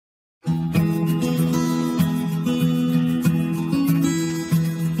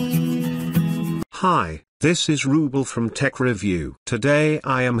Hi, this is Rubel from Tech Review. Today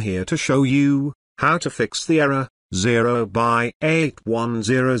I am here to show you how to fix the error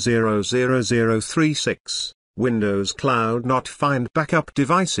 0x81000036 Windows Cloud not find backup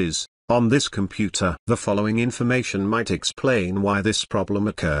devices on this computer. The following information might explain why this problem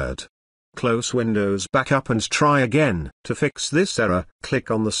occurred. Close Windows Backup and try again. To fix this error, click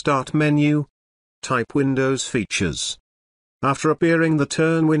on the Start menu. Type Windows Features. After appearing the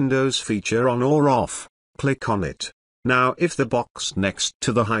Turn Windows feature on or off, click on it. Now if the box next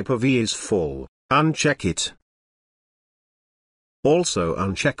to the Hyper-V is full, uncheck it. Also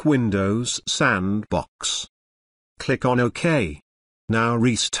uncheck Windows Sandbox. Click on OK. Now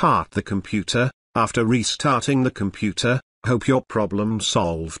restart the computer. After restarting the computer, hope your problem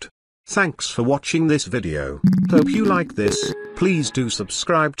solved. Thanks for watching this video. Hope you like this. Please do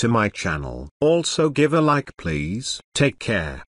subscribe to my channel. Also give a like please. Take care.